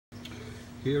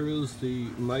Here is the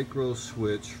micro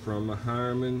switch from a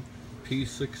Harman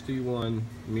P61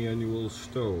 Manual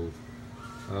stove.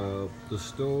 The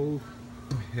stove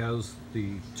has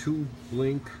the 2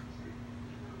 blink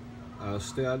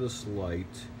status light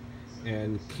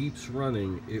and keeps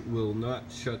running. It will not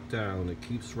shut down. It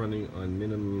keeps running on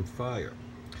minimum fire.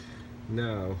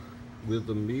 Now, with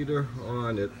the meter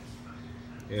on it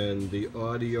and the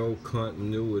audio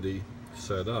continuity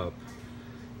set up,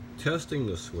 testing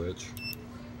the switch,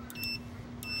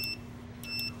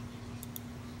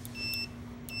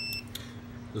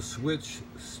 the switch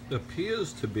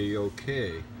appears to be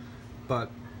okay, but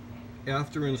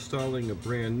after installing a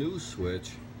brand new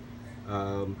switch,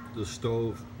 the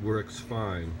stove works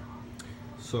fine.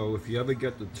 So if you ever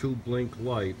get the 2 blink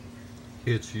light,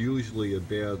 it's usually a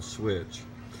bad switch.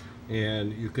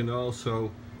 And you can also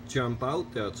jump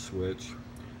out that switch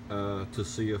to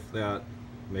see if that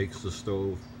makes the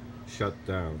stove shut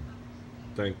down.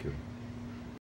 Thank you.